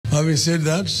Having said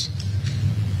that,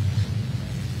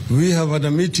 we have had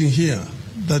a meeting here,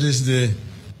 that is the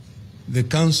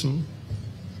council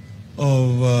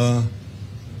of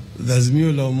the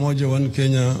Azimio la Umoja One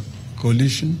Kenya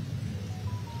coalition,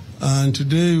 and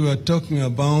today we are talking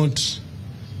about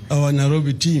our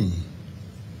Nairobi team.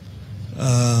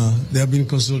 There have been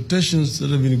consultations that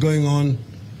have been going on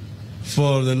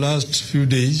for the last few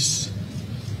days,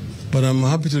 but I'm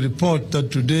happy to report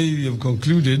that today we have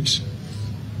concluded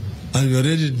and we are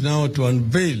ready now to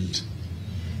unveil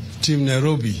Team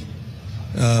Nairobi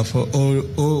for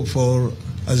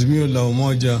Azimio la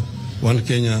Umoja One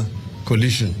Kenya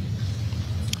coalition.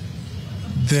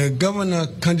 The governor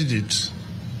candidate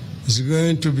is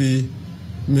going to be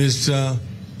Mr.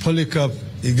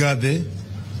 Igathe.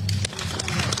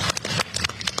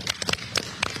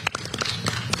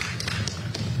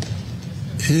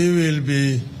 He will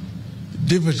be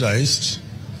deputized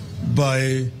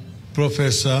by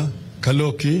Professor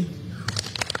Kalok.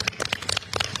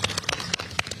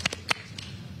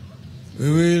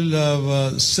 We will have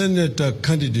a senator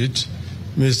candidate,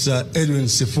 Mr. Edwin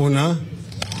Sifuna.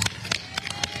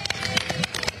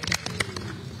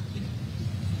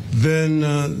 Then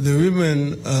the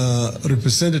women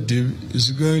representative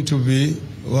is going to be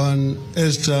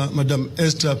Madam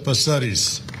Esther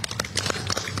Passaris.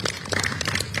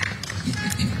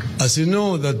 As you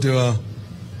know, that there are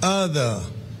other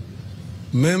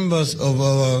members of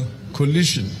our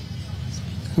coalition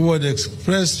who had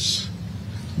expressed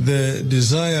the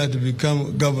desire to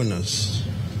become governors.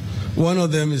 One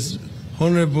of them is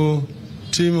Honorable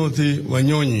Timothy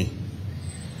Wanyonyi.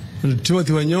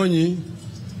 Timothy Wanyonyi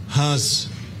has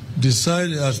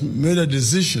made a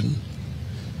decision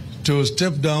to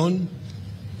step down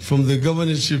from the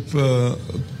governorship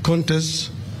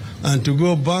contest and to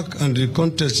go back and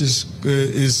contest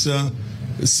his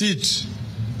seat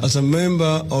as a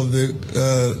member of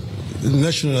the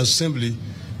National Assembly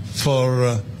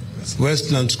for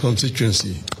Westlands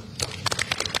constituency.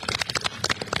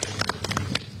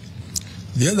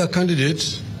 The other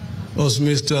candidate was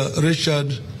Mr.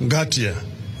 Richard Igathe.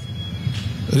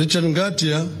 Richard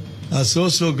Igathe has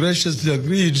also graciously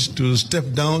agreed to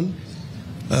step down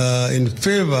in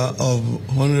favor of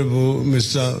Honorable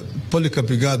Mr.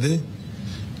 Igathe,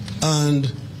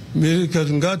 and Richard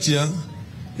Igathe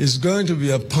is going to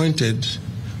be appointed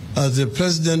as the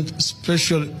President's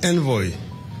Special Envoy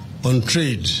on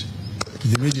Trade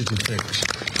with immediate effect.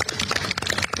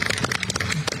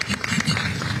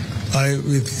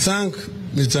 We thank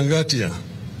Mr. Igathe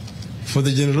for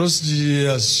the generosity he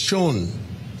has shown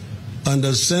and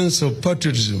a sense of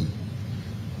patriotism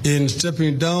in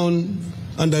stepping down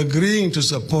and agreeing to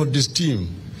support this team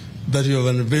that you have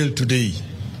unveiled today.